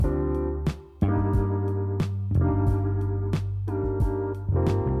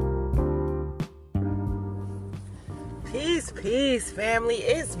Peace, family.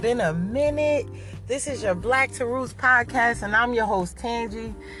 It's been a minute. This is your Black to Roots podcast, and I'm your host,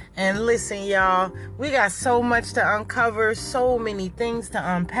 Tangie. And listen, y'all, we got so much to uncover, so many things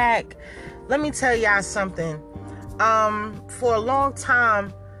to unpack. Let me tell y'all something. For a long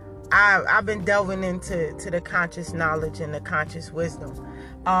time, I've been delving into the conscious knowledge and the conscious wisdom.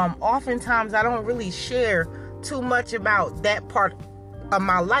 Oftentimes, I don't really share too much about that part of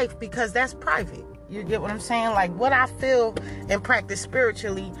my life because that's private. You get what I'm saying? Like, what I feel and practice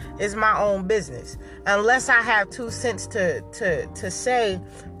spiritually is my own business. Unless I have 2 cents to say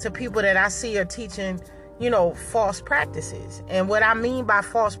to people that I see are teaching, false practices. And what I mean by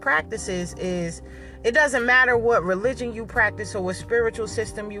false practices is it doesn't matter what religion you practice or what spiritual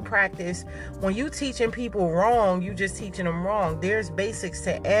system you practice. When you teaching people wrong, you just teaching them wrong. There's basics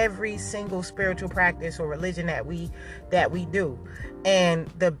to every single spiritual practice or religion that we do. And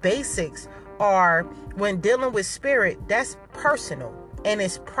the basics are, when dealing with spirit, that's personal and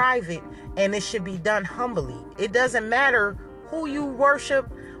it's private and it should be done humbly. It doesn't matter who you worship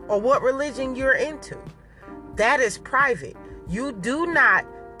or what religion you're into. That is private. You do not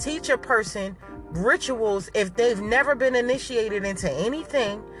teach a person rituals if they've never been initiated into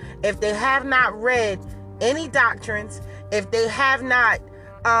anything, if they have not read any doctrines, if they have not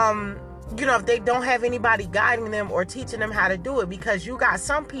if they don't have anybody guiding them or teaching them how to do it, because you got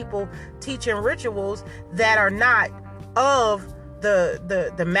some people teaching rituals that are not of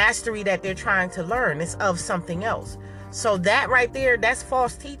the mastery that they're trying to learn. It's of something else. So that right there, that's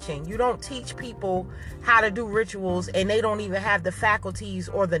false teaching. You don't teach people how to do rituals and they don't even have the faculties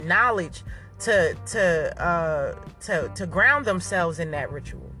or the knowledge to ground themselves in that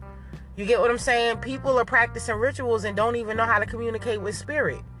ritual. You get what I'm saying? People are practicing rituals and don't even know how to communicate with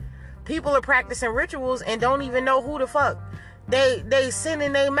spirit. People are practicing rituals and don't even know who the fuck they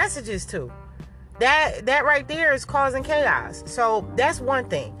sending their messages to. That right there is causing chaos. So that's one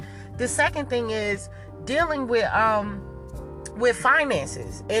thing. The second thing is dealing with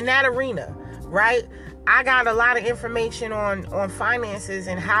finances in that arena, right? I got a lot of information on finances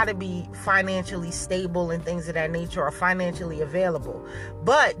and how to be financially stable and things of that nature, or financially available.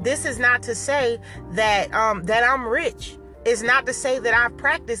 But this is not to say that that I'm rich. It's not to say that I've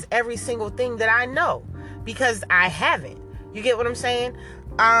practiced every single thing that I know, because I haven't. You get what I'm saying?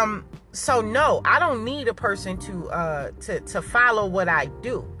 So no, I don't need a person to follow what I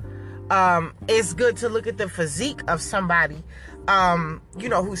do. It's good to look at the physique of somebody,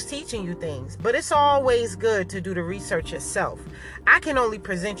 who's teaching you things, but it's always good to do the research yourself. I can only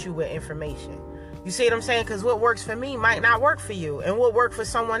present you with information. You see what I'm saying? Because what works for me might not work for you, and what worked for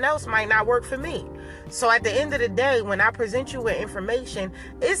someone else might not work for me. So at the end of the day, when I present you with information,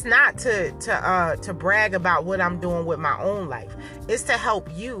 it's not to brag about what I'm doing with my own life. It's to help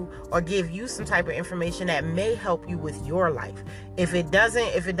you or give you some type of information that may help you with your life. If it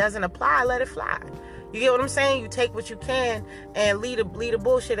doesn't apply, let it fly. You get what I'm saying? You take what you can and leave the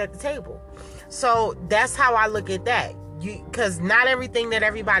bullshit at the table. So that's how I look at that. Because not everything that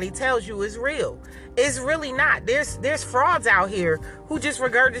everybody tells you is real. It's really not. There's frauds out here who just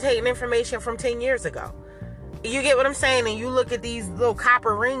regurgitating information from 10 years ago. You get what I'm saying? And you look at these little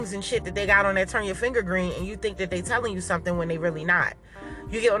copper rings and shit that they got on that turn your finger green, and you think that they telling you something when they really not.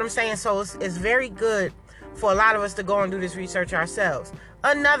 You get what I'm saying? So it's very good for a lot of us to go and do this research ourselves.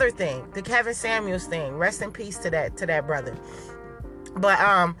 Another thing, the Kevin Samuels thing. Rest in peace to that brother. But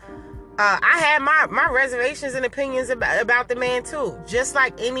I had my reservations and opinions about the man too, just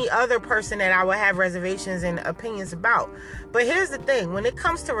like any other person that I would have reservations and opinions about. But here's the thing, when it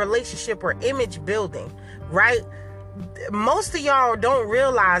comes to relationship or image building, right? Most of y'all don't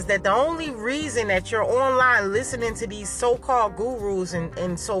realize that the only reason that you're online listening to these so-called gurus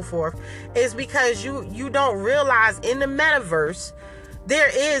and so forth is because you don't realize in the metaverse there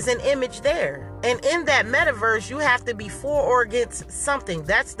is an image there. And in that metaverse, you have to be for or against something.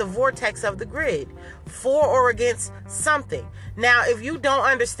 That's the vortex of the grid. For or against something. Now, if you don't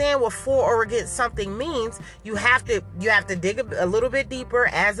understand what for or against something means, you have to dig a little bit deeper.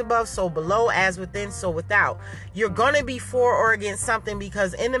 As above, so below. As within, so without. You're going to be for or against something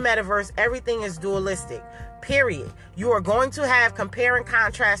because in the metaverse, everything is dualistic. Period. You are going to have compare and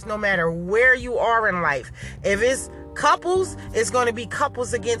contrast no matter where you are in life. If it's couples, it's going to be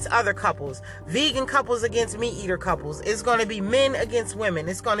couples against other couples. Vegan couples against meat eater couples. It's going to be men against women.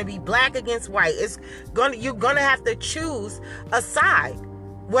 It's going to be black against white. You're going to have to choose a side,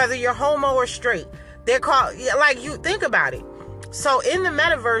 whether you're homo or straight. They're called, like, you think about it. So in the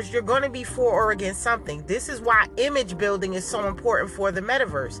metaverse, you're going to be for or against something. This is why image building is so important for the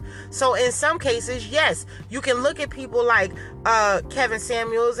metaverse. So in some cases, yes, you can look at people like Kevin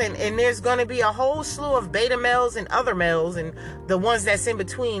Samuels, and there's going to be a whole slew of beta males and other males and the ones that's in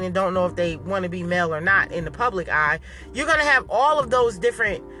between and don't know if they want to be male or not in the public eye. You're going to have all of those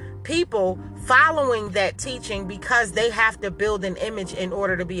different people following that teaching because they have to build an image in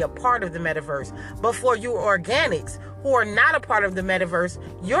order to be a part of the metaverse. But for you organics who are not a part of the metaverse,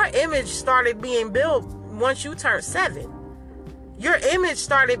 your image started being built once you turned 7. Your image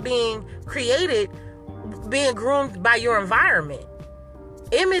started being created, being groomed by your environment.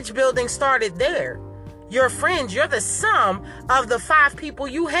 Image building started there. Your friends, you're the sum of the 5 people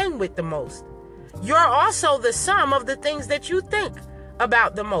you hang with the most. You're also the sum of the things that you think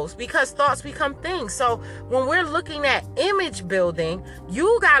about the most, because thoughts become things. So when we're looking at image building,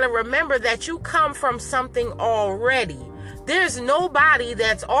 you got to remember that you come from something already. There's nobody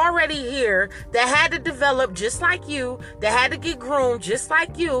that's already here that had to develop just like you, that had to get groomed just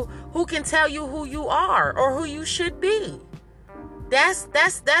like you, who can tell you who you are or who you should be. I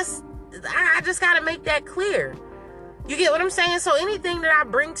just got to make that clear. You get what I'm saying? So anything that I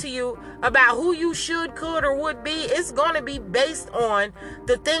bring to you about who you should, could, or would be, it's going to be based on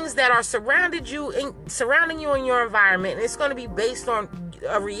the things that are surrounding you in your environment. And it's going to be based on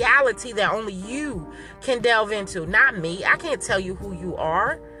a reality that only you can delve into, not me. I can't tell you who you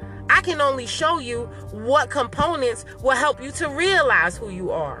are. I can only show you what components will help you to realize who you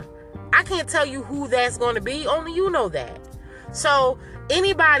are. I can't tell you who that's going to be. Only you know that. So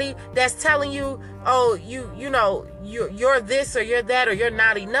anybody that's telling you, oh, you're this or you're that or you're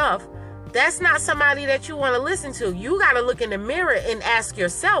not enough, that's not somebody that you want to listen to. You got to look in the mirror and ask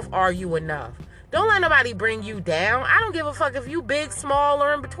yourself, are you enough? Don't let nobody bring you down. I don't give a fuck if you big, small,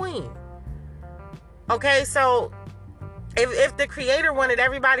 or in between. Okay, so if the creator wanted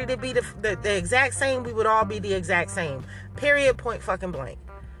everybody to be the exact same, we would all be the exact same. Period, point fucking blank.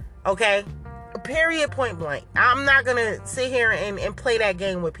 Okay? Period, point blank. I'm not going to sit here and play that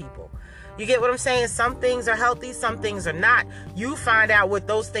game with people. You get what I'm saying? Some things are healthy, some things are not. You find out what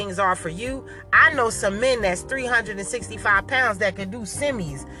those things are for you. I know some men that's 365 pounds that can do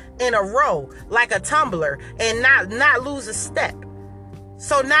semis in a row like a tumbler and not lose a step.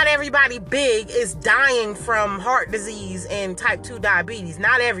 So not everybody big is dying from heart disease and type 2 diabetes.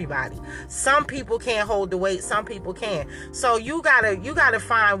 Not everybody. Some people can't hold the weight. Some people can. So you gotta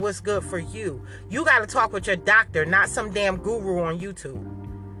find what's good for you. You gotta talk with your doctor, not some damn guru on YouTube.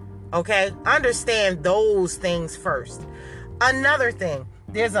 Okay? Understand those things first. Another thing.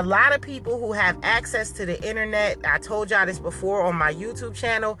 There's a lot of people who have access to the internet. I told y'all this before on my YouTube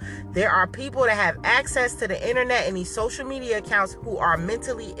channel. There are people that have access to the internet and these social media accounts who are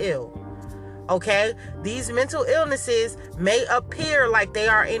mentally ill. Okay? These mental illnesses may appear like they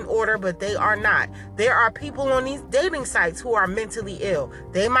are in order, but they are not. There are people on these dating sites who are mentally ill.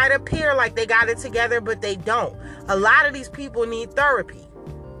 They might appear like they got it together, but they don't. A lot of these people need therapy.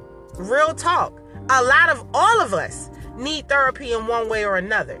 Real talk. A lot of all of us need therapy in one way or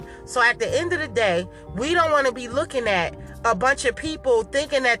another. So at the end of the day, we don't want to be looking at a bunch of people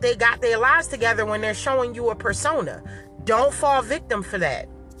thinking that they got their lives together when they're showing you a persona. Don't fall victim for that.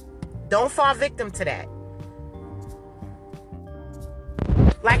 Don't fall victim to that.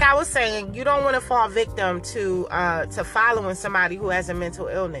 Like I was saying, you don't want to fall victim to following somebody who has a mental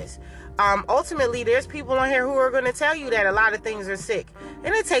illness. Ultimately, there's people on here who are going to tell you that a lot of things are sick.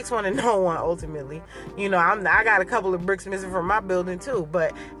 And it takes one to know one, ultimately. You know, I got a couple of bricks missing from my building, too.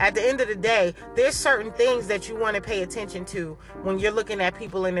 But at the end of the day, there's certain things that you want to pay attention to when you're looking at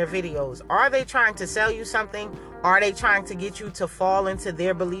people in their videos. Are they trying to sell you something? Are they trying to get you to fall into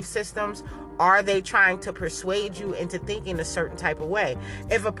their belief systems? Are they trying to persuade you into thinking a certain type of way?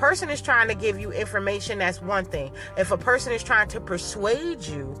 If a person is trying to give you information, that's one thing. If a person is trying to persuade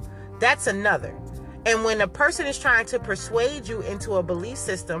you, that's another. And when a person is trying to persuade you into a belief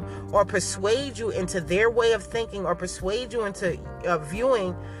system or persuade you into their way of thinking or persuade you into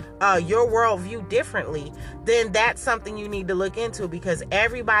viewing your worldview differently, then that's something you need to look into, because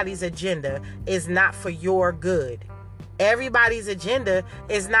everybody's agenda is not for your good. Everybody's agenda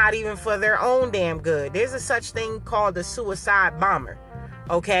is not even for their own damn good. There's a such thing called a suicide bomber.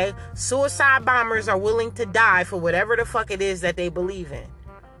 Okay? Suicide bombers are willing to die for whatever the fuck it is that they believe in.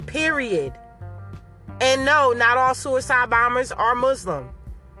 Period. And no, not all suicide bombers are Muslim.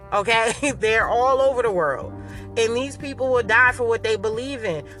 Okay? They're all over the world. And these people will die for what they believe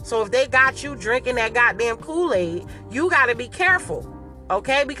in. So if they got you drinking that goddamn Kool-Aid, you got to be careful.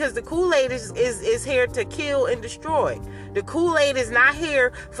 Okay, because the Kool-Aid is here to kill and destroy. The Kool-Aid is not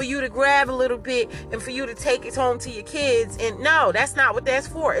here for you to grab a little bit and for you to take it home to your kids. And no, that's not what that's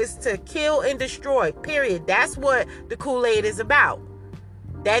for. It's to kill and destroy, period. That's what the Kool-Aid is about.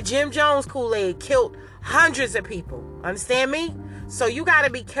 That Jim Jones Kool-Aid killed hundreds of people. Understand me? So you got to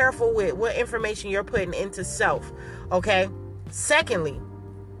be careful with what information you're putting into self. Okay? Secondly,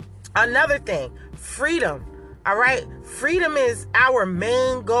 another thing, freedom. All right? Freedom is our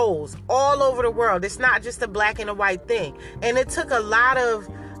main goals all over the world. It's not just a black and a white thing. And it took a lot of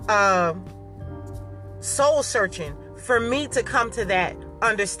soul searching for me to come to that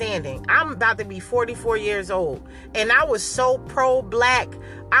understanding. I'm about to be 44 years old. And I was so pro-black.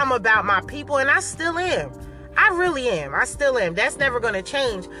 I'm about my people. And I still am. I really am. I still am. That's never going to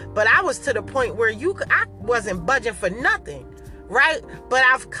change. But I was to the point where I wasn't budging for nothing. Right? But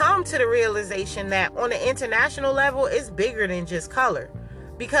I've come to the realization that on an international level, it's bigger than just color.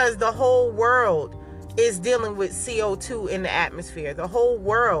 Because the whole world is dealing with CO2 in the atmosphere. The whole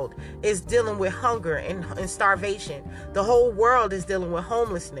world is dealing with hunger and starvation. The whole world is dealing with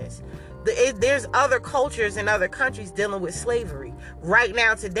homelessness. There's other cultures in other countries dealing with slavery. Right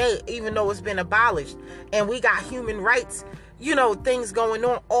now today, even though it's been abolished. And we got human rights, things going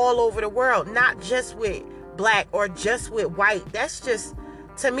on all over the world. Not just with black or just with white. That's just,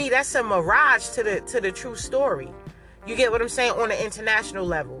 to me, that's a mirage to the true story. You get what I'm saying? On an international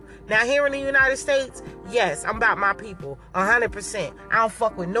level. Now here in the United States, yes, I'm about my people 100%. I don't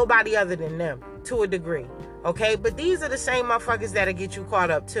fuck with nobody other than them to a degree. Okay? But these are the same motherfuckers that'll get you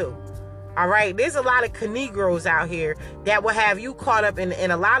caught up too. All right? There's a lot of Negroes out here that will have you caught up in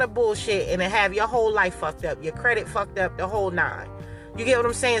a lot of bullshit and have your whole life fucked up, your credit fucked up, the whole nine. You get what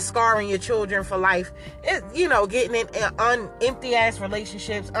I'm saying? Scarring your children for life. Getting in empty ass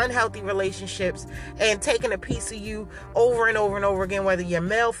relationships, unhealthy relationships, and taking a piece of you over and over and over again, whether you're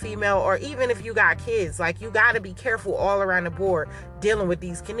male, female, or even if you got kids. Like, you got to be careful all around the board dealing with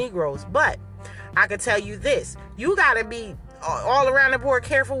these Negroes. But I can tell you this, you got to be all around the board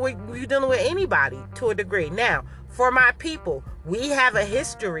careful when you're dealing with anybody to a degree. Now, for my people, we have a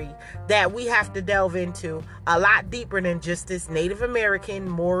history that we have to delve into a lot deeper than just this Native American,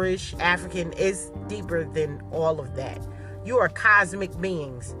 Moorish, African. Is deeper than all of that. You are cosmic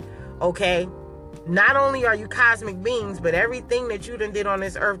beings, okay? Not only are you cosmic beings, but everything that you done did on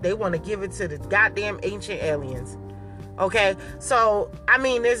this earth, they want to give it to the goddamn ancient aliens. Okay, so,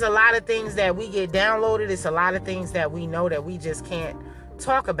 there's a lot of things that we get downloaded. It's a lot of things that we know that we just can't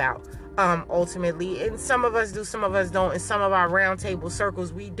talk about. Ultimately, and some of us do, some of us don't. In some of our roundtable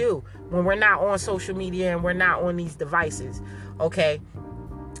circles, we do when we're not on social media and we're not on these devices. Okay.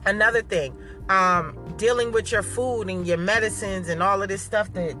 Another thing, dealing with your food and your medicines and all of this stuff,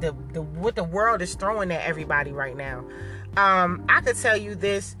 what the world is throwing at everybody right now. I could tell you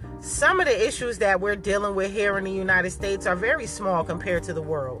this: some of the issues that we're dealing with here in the United States are very small compared to the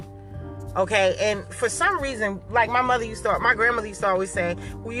world. Okay, and for some reason, like my grandmother used to always say,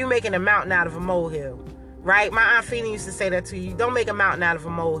 well, you're making a mountain out of a molehill, right? My Aunt Fina used to say that to you. Don't make a mountain out of a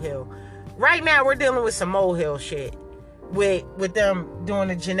molehill. Right now, we're dealing with some molehill shit with them doing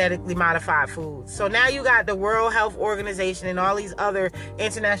the genetically modified food. So now you got the World Health Organization and all these other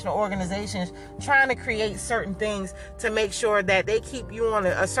international organizations trying to create certain things to make sure that they keep you on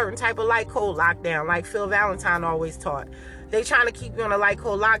a certain type of light code lockdown, like Phil Valentine always taught. They trying to keep you on a light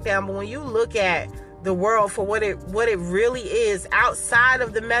code lockdown, but when you look at the world for what it really is outside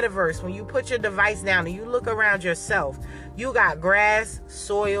of the metaverse, when you put your device down and you look around yourself, you got grass,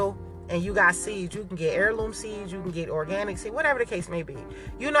 soil, and you got seeds. You can get heirloom seeds, you can get organic seeds, whatever the case may be.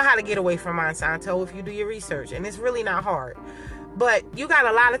 You know how to get away from Monsanto if you do your research, and it's really not hard. But you got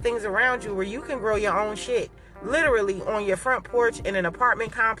a lot of things around you where you can grow your own shit. Literally on your front porch, in an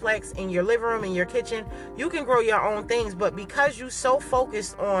apartment complex, in your living room, in your kitchen, you can grow your own things. But because you so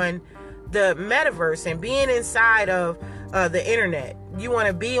focused on the metaverse and being inside of the internet, you want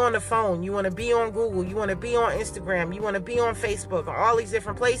to be on the phone, you want to be on Google, you want to be on Instagram, you want to be on Facebook, and all these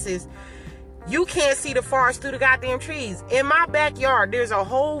different places, you can't see the forest through the goddamn trees. In my backyard, there's a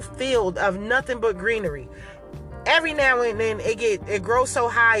whole field of nothing but greenery. Every now and then it grows so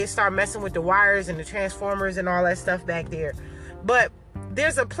high it start messing with the wires and the transformers and all that stuff back there. But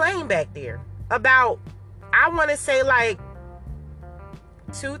there's a plane back there about, I want to say, like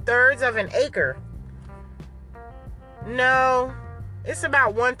 2/3 of an acre. No, it's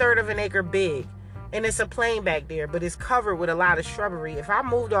about 1/3 of an acre big. And it's a plane back there, but it's covered with a lot of shrubbery. If I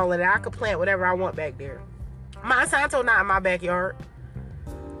moved all of that, I could plant whatever I want back there. Monsanto not in my backyard.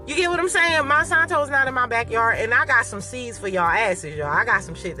 You get what I'm saying? Monsanto's not in my backyard, and I got some seeds for y'all asses, y'all. I got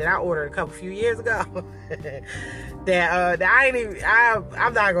some shit that I ordered a few years ago that I ain't even,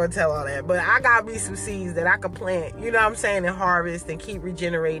 I'm not gonna tell all that, but I got me some seeds that I could plant, you know what I'm saying, and harvest and keep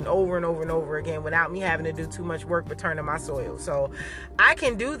regenerating over and over and over again without me having to do too much work returning my soil. So I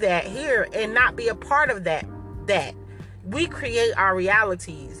can do that here and not be a part of that. We create our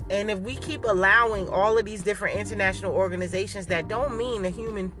realities, and if we keep allowing all of these different international organizations that don't mean a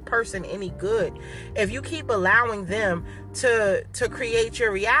human person any good, if you keep allowing them to create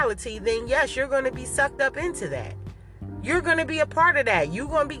your reality, then yes, you're going to be sucked up into that. You're going to be a part of that. You're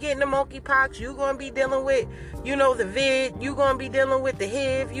going to be getting the monkeypox. You're going to be dealing with, the vid. You're going to be dealing with the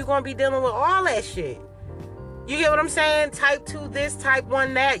HIV. You're going to be dealing with all that shit. You get what I'm saying? Type 2 this, type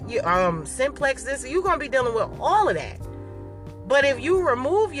 1 that, simplex this. You're going to be dealing with all of that. But if you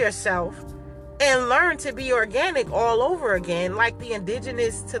remove yourself and learn to be organic all over again, like the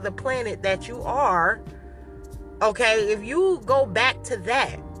indigenous to the planet that you are, okay, if you go back to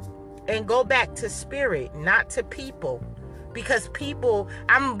that and go back to spirit, not to people, because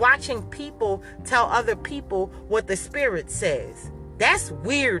I'm watching people tell other people what the spirit says. That's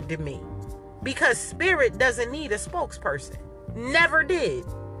weird to me, because spirit doesn't need a spokesperson. Never did.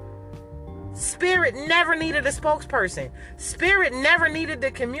 Spirit never needed a spokesperson. Spirit never needed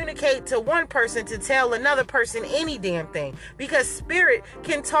to communicate to one person to tell another person any damn thing, because spirit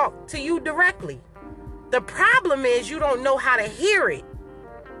can talk to you directly. The problem is you don't know how to hear it.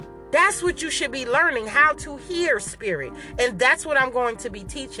 That's what you should be learning, how to hear spirit. And that's what I'm going to be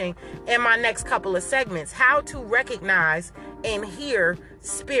teaching in my next couple of segments, how to recognize and hear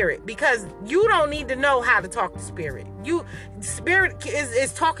spirit, because you don't need to know how to talk to spirit. Spirit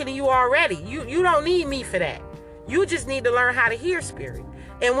is talking to you already. You don't need me for that. You just need to learn how to hear spirit.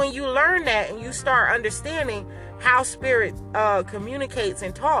 And when you learn that and you start understanding how spirit communicates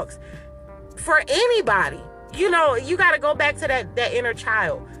and talks, for anybody, you got to go back to that inner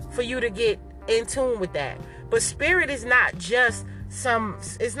child for you to get in tune with that. But spirit is not just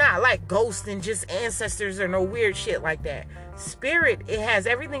it's not like ghosts and just ancestors or no weird shit like that. Spirit, it has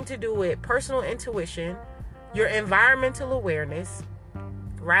everything to do with personal intuition, your environmental awareness,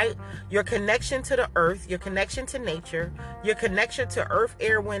 right? Your connection to the earth, your connection to nature, your connection to earth,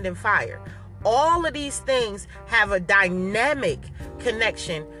 air, wind, and fire. All of these things have a dynamic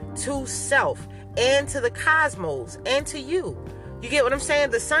connection to self and to the cosmos and to you. You get what I'm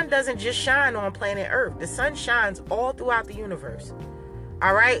saying? The sun doesn't just shine on planet Earth. The sun shines all throughout the universe.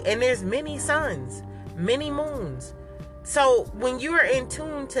 All right? And there's many suns, many moons. So when you are in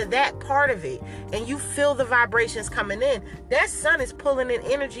tune to that part of it and you feel the vibrations coming in, that sun is pulling in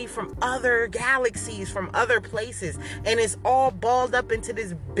energy from other galaxies, from other places. And it's all balled up into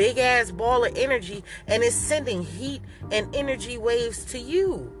this big ass ball of energy, and it's sending heat and energy waves to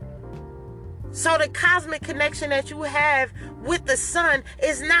you. So the cosmic connection that you have with the sun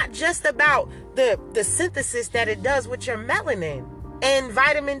is not just about the synthesis that it does with your melanin and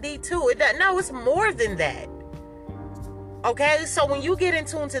vitamin D2. No, it's more than that. Okay, so when you get in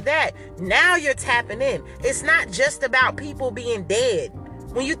tune to that, now you're tapping in. It's not just about people being dead.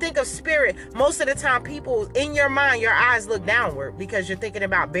 When you think of spirit, most of the time people, in your mind, your eyes look downward because you're thinking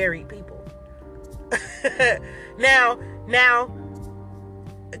about buried people. Now,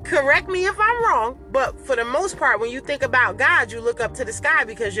 correct me if I'm wrong, but for the most part, when you think about God, you look up to the sky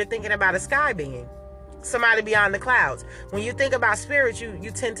because you're thinking about a sky being, somebody beyond the clouds. When you think about spirit,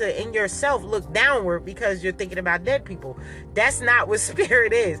 you tend to, in yourself, look downward because you're thinking about dead people. That's not what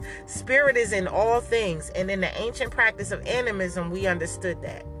spirit is. Spirit is in all things. And in the ancient practice of animism, we understood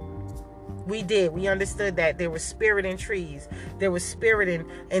that. We did. We understood that there was spirit in trees. There was spirit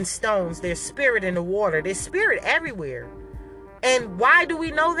in stones. There's spirit in the water. There's spirit everywhere. And why do we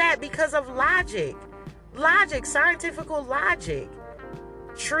know that? Because of logic. Logic, scientific logic.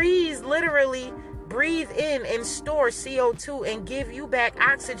 Trees literally breathe in and store CO2 and give you back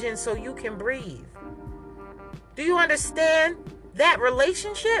oxygen so you can breathe. Do you understand that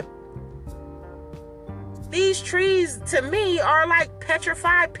relationship? These trees, to me, are like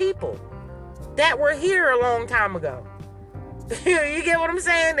petrified people that were here a long time ago. You get what I'm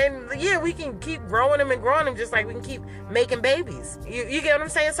saying? And yeah, we can keep growing them and growing them just like we can keep making babies. You get what I'm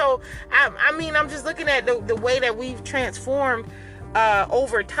saying? So, I mean, I'm just looking at the way that we've transformed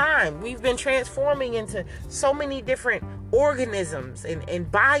over time. We've been transforming into so many different organisms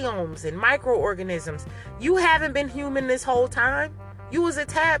and biomes and microorganisms. You haven't been human this whole time. You was a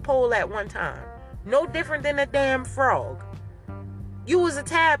tadpole at one time. No different than a damn frog. You was a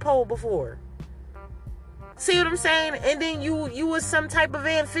tadpole before. See what I'm saying? And then you was some type of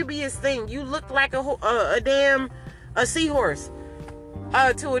amphibious thing. You looked like a seahorse.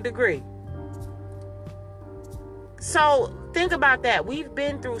 to a degree. So think about that. We've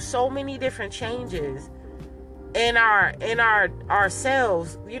been through so many different changes in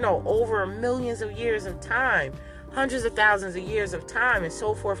ourselves, over millions of years of time, hundreds of thousands of years of time, and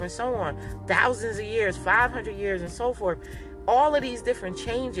so forth and so on, thousands of years, 500 years, and so forth. All of these different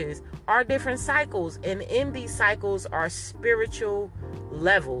changes are different cycles, and in these cycles are spiritual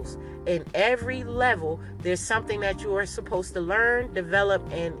levels. In every level, there's something that you are supposed to learn, develop,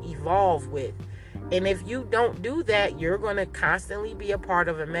 and evolve with. And if you don't do that, you're going to constantly be a part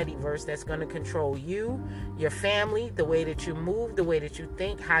of a metaverse that's going to control you, your family, the way that you move, the way that you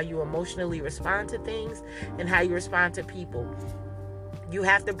think, how you emotionally respond to things, and how you respond to people. You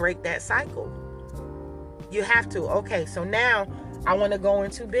have to break that cycle. You have to. Okay, so now I want to go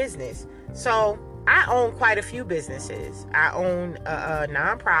into business. So I own quite a few businesses. I own a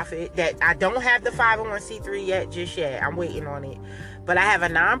nonprofit that I don't have the 501c3 just yet. I'm waiting on it. But I have a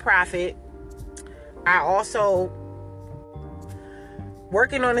nonprofit. I also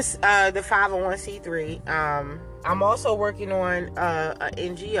working on this, the 501c3. I'm also working on a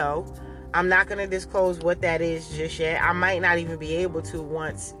NGO. I'm not going to disclose what that is just yet. I might not even be able to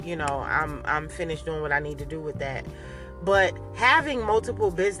once, I'm finished doing what I need to do with that. But having multiple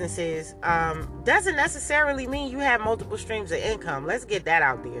businesses doesn't necessarily mean you have multiple streams of income. Let's get that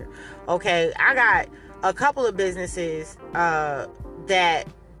out there. Okay, I got a couple of businesses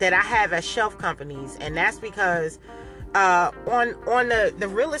that I have as shelf companies, and that's because on the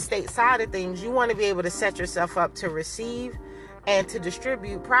real estate side of things, you want to be able to set yourself up to receive and to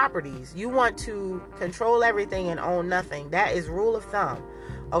distribute properties. You want to control everything and own nothing. That is rule of thumb.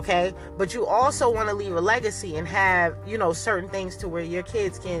 Okay, but you also want to leave a legacy and have, certain things to where your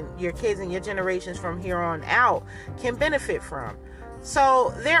kids and your generations from here on out can benefit from.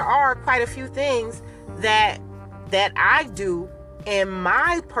 So there are quite a few things that I do in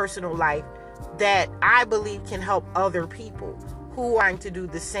my personal life that I believe can help other people who are trying to do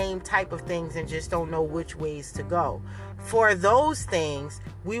the same type of things and just don't know which ways to go. For those things,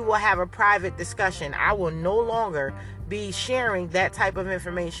 we will have a private discussion. I will no longer be sharing that type of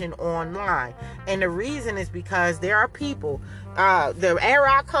information online. And the reason is because there are people, the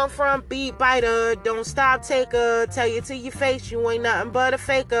era I come from, beat biter, don't stop taker, tell you to your face you ain't nothing but a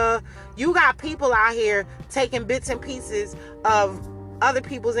faker. You got people out here taking bits and pieces of other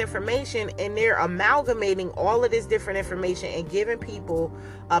people's information, and they're amalgamating all of this different information and giving people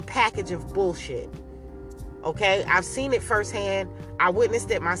a package of bullshit. Okay, I've seen it firsthand. I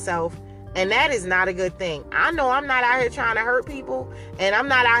witnessed it myself, and that is not a good thing. I know I'm not out here trying to hurt people, and I'm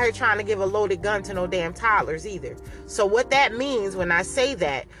not out here trying to give a loaded gun to no damn toddlers either. So what that means when I say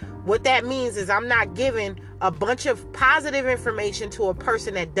that, what that means is I'm not giving a bunch of positive information to a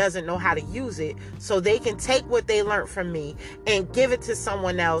person that doesn't know how to use it, so they can take what they learned from me and give it to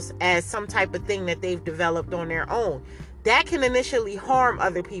someone else as some type of thing that they've developed on their own. That can initially harm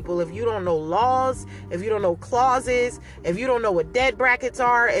other people if you don't know laws, if you don't know clauses, if you don't know what dead brackets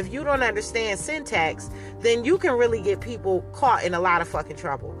are, if you don't understand syntax, then you can really get people caught in a lot of fucking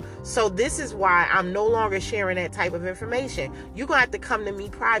trouble. So this is why I'm no longer sharing that type of information. You're going to have to come to me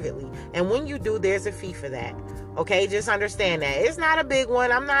privately. And when you do, there's a fee for that. Okay, just understand that. It's not a big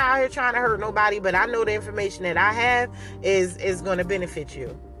one. I'm not out here trying to hurt nobody, but I know the information that I have is going to benefit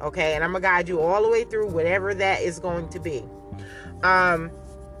you. Okay, and I'm going to guide you all the way through whatever that is going to be.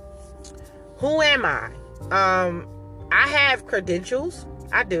 Who am I? I have credentials.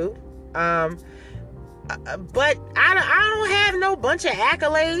 I do. But I don't have no bunch of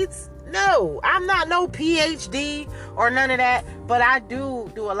accolades. No, I'm not no PhD or none of that, but I do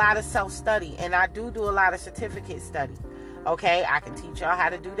a lot of self-study, and I do a lot of certificate study. Okay, I can teach y'all how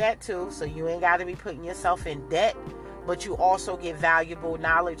to do that too, so you ain't got to be putting yourself in debt, but you also get valuable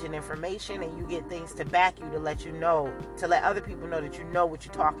knowledge and information, and you get things to back you to let you know, to let other people know that you know what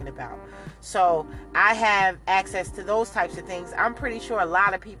you're talking about. So I have access to those types of things. I'm pretty sure a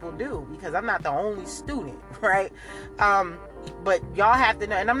lot of people do, because I'm not the only student, right? But y'all have to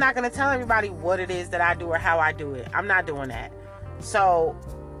know, and I'm not going to tell everybody what it is that I do or how I do it. I'm not doing that. So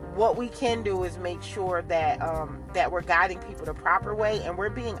what we can do is make sure that that we're guiding people the proper way, and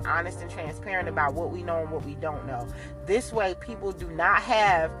we're being honest and transparent about what we know and what we don't know. This way, people do not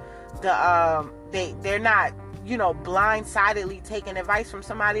have the they're not blindsidedly taking advice from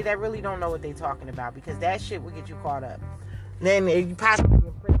somebody that really don't know what they're talking about, because that shit will get you caught up. Then you possibly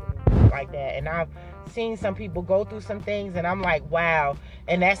in prison like that. And I've seen some people go through some things, and I'm like, wow.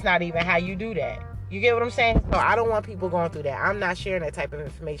 And that's not even how you do that. You get what I'm saying? So I don't want people going through that. I'm not sharing that type of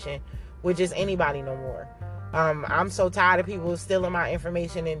information with just anybody no more. I'm so tired of people stealing my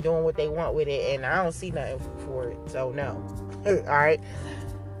information and doing what they want with it, and I don't see nothing for it. So no. All right.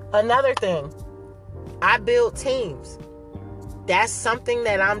 Another thing, I build teams. That's something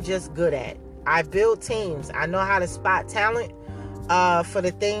that I'm just good at. I build teams. I know how to spot talent for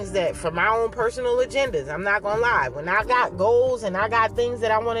the things that, for my own personal agendas. I'm not gonna lie. When I got goals and I got things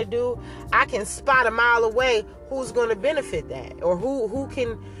that I want to do, I can spot a mile away who's going to benefit that, or who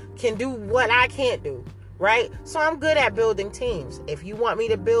can do what I can't do. Right? So I'm good at building teams. If you want me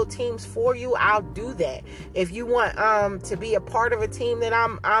to build teams for you, I'll do that. If you want to be a part of a team that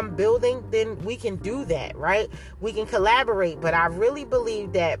I'm building, then we can do that, right? We can collaborate. But I really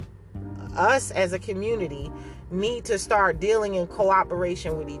believe that us as a community need to start dealing in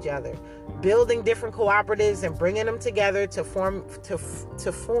cooperation with each other, building different cooperatives and bringing them together to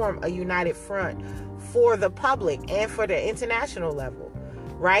form a united front for the public and for the international level.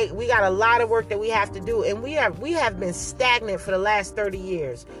 Right? We got a lot of work that we have to do, and we have been stagnant for the last 30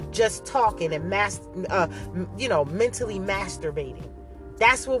 years, just talking and mentally masturbating.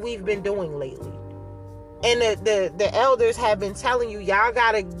 That's what we've been doing lately. And the elders have been telling you, y'all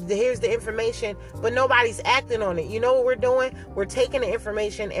gotta, here's the information, but nobody's acting on it. You know what we're doing? We're taking the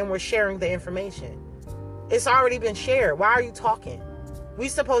information and we're sharing the information. It's already been shared. Why are you talking? We're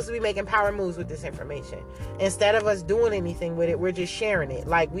supposed to be making power moves with this information. Instead of us doing anything with it, we're just sharing it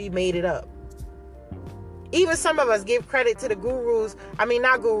like we made it up. Even some of us give credit to the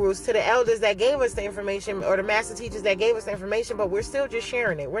to the elders that gave us the information, or the master teachers that gave us the information, but we're still just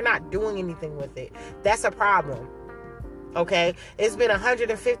sharing it. We're not doing anything with it. That's a problem. Okay? It's been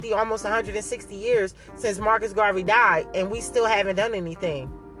 150, almost 160 years since Marcus Garvey died, and we still haven't done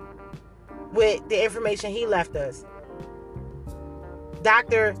anything with the information he left us.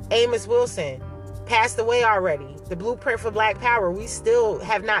 Dr. Amos Wilson passed away already. The Blueprint for Black Power, we still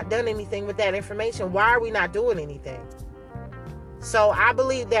have not done anything with that information. Why are we not doing anything? So I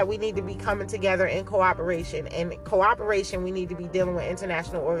believe that we need to be coming together in cooperation. And cooperation, we need to be dealing with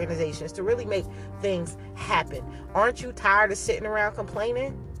international organizations to really make things happen. Aren't you tired of sitting around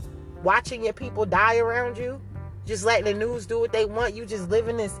complaining? Watching your people die around you? Just letting the news do what they want? You just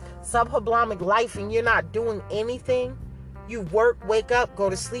living this subhypnomic life and you're not doing anything? You work, wake up, go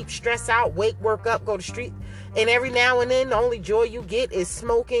to sleep, stress out, work up, go to street. And every now and then, the only joy you get is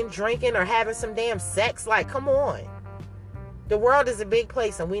smoking, drinking, or having some damn sex. Like, come on. The world is a big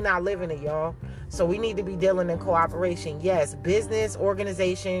place and we not living it, y'all. So we need to be dealing in cooperation. Yes, business,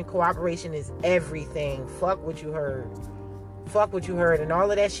 organization, cooperation is everything. Fuck what you heard. Fuck what you heard. And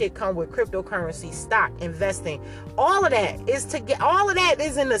all of that shit come with cryptocurrency, stock, investing. All of that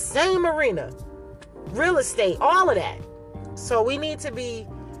is in the same arena. Real estate, all of that. So we need to be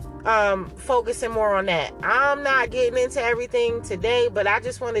focusing more on that. I'm not getting into everything today, but I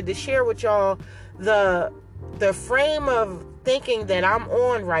just wanted to share with y'all the frame of thinking that I'm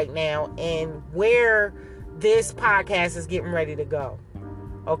on right now and where this podcast is getting ready to go.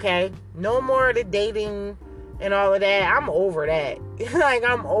 Okay? No more of the dating and all of that. I'm over that. Like,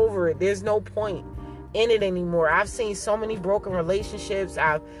 I'm over it. There's no point in it anymore. I've seen so many broken relationships.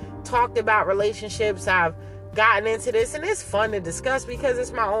 I've talked about relationships. I've gotten into this, and it's fun to discuss because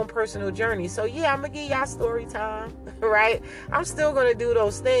it's my own personal journey. So yeah, I'm gonna give y'all story time, right? I'm still gonna do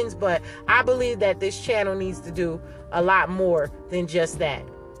those things, but I believe that this channel needs to do a lot more than just that.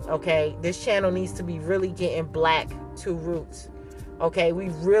 Okay, this channel needs to be really getting black to roots. Okay, we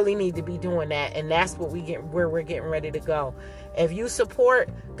really need to be doing that, and that's what where we're getting ready to go. If you support,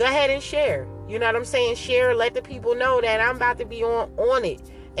 go ahead and share. You know what I'm saying? Share, let the people know that I'm about to be on it.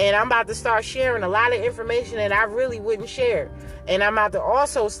 And I'm about to start sharing a lot of information that I really wouldn't share. And I'm about to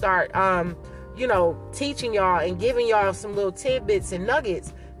also start, teaching y'all and giving y'all some little tidbits and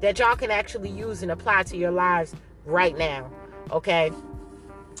nuggets that y'all can actually use and apply to your lives right now. Okay?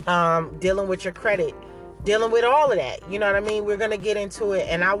 Dealing with your credit, dealing with all of that. You know what I mean? We're going to get into it.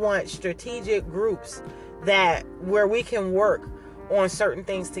 And I want strategic groups where we can work on certain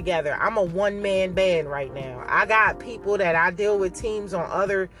things together. I'm a one-man band right now. I got people that I deal with, teams on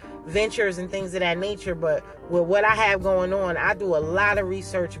other ventures and things of that nature, but with what I have going on, I do a lot of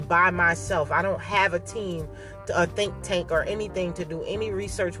research by myself. I don't have a team, a think tank, or anything to do any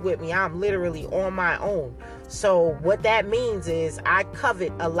research with me. I'm literally on my own. So what that means is I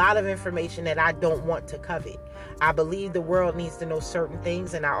covet a lot of information that I don't want to covet. I believe the world needs to know certain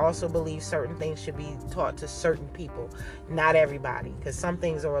things, and I also believe certain things should be taught to certain people, not everybody, because some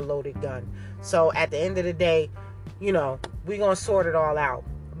things are a loaded gun. So at the end of the day, we're going to sort it all out.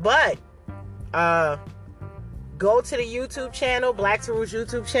 But go to the YouTube channel, Black to Roots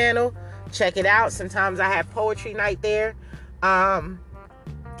YouTube channel. Check it out. Sometimes I have poetry night there. The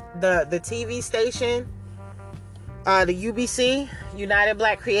TV station, The UBC, United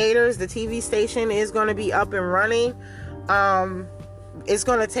Black Creators, the TV station, is going to be up and running. It's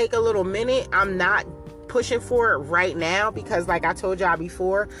going to take a little minute. I'm not pushing for it right now because, like I told y'all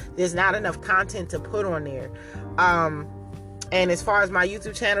before, there's not enough content to put on there. And as far as my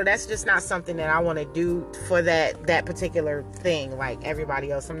YouTube channel, that's just not something that I want to do for that particular thing. Like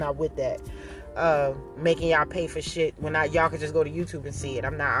everybody else, I'm not with that. Making y'all pay for shit when y'all can just go to YouTube and see it. I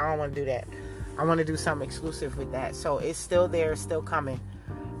don't want to do that. I want to do something exclusive with that. So it's still there, it's still coming.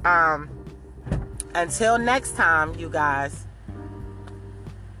 Until next time, you guys,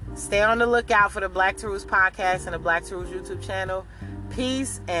 stay on the lookout for the Black Taurus podcast and the Black Taurus YouTube channel.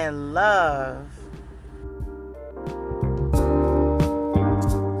 Peace and love.